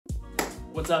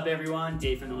What's up everyone,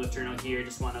 Dave from the Lift Journal here.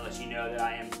 Just want to let you know that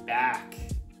I am back,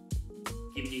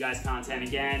 giving you guys content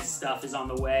again. Stuff is on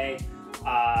the way.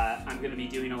 I'm going to be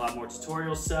doing a lot more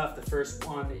tutorial stuff. The first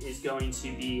one is going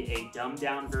to be a dumbed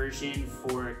down version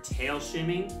for tail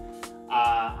shimming.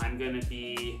 I'm going to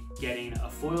be getting a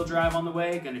foil drive on the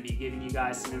way, going to be giving you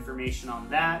guys some information on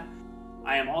that.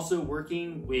 I am also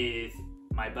working with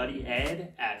my buddy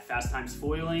Ed at Fast Times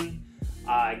Foiling,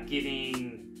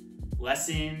 giving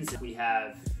lessons. We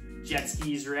have jet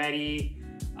skis ready.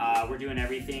 We're doing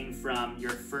everything from your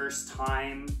first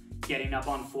time getting up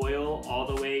on foil all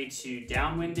the way to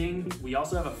downwinding. We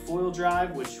also have a foil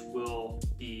drive, which will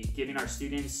be giving our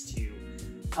students to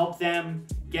help them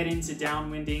get into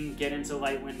downwinding, get into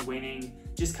light wind winning,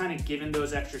 just kind of giving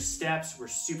those extra steps. We're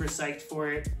super psyched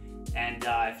for it. And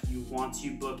if you want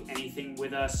to book anything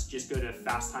with us, just go to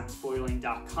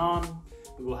fasttimesfoiling.com.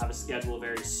 We will have a schedule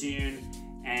very soon,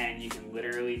 and you can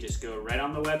literally just go right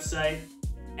on the website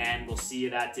and we'll see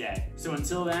you that day. So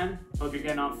until then, hope you're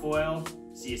getting on foil.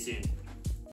 See you soon.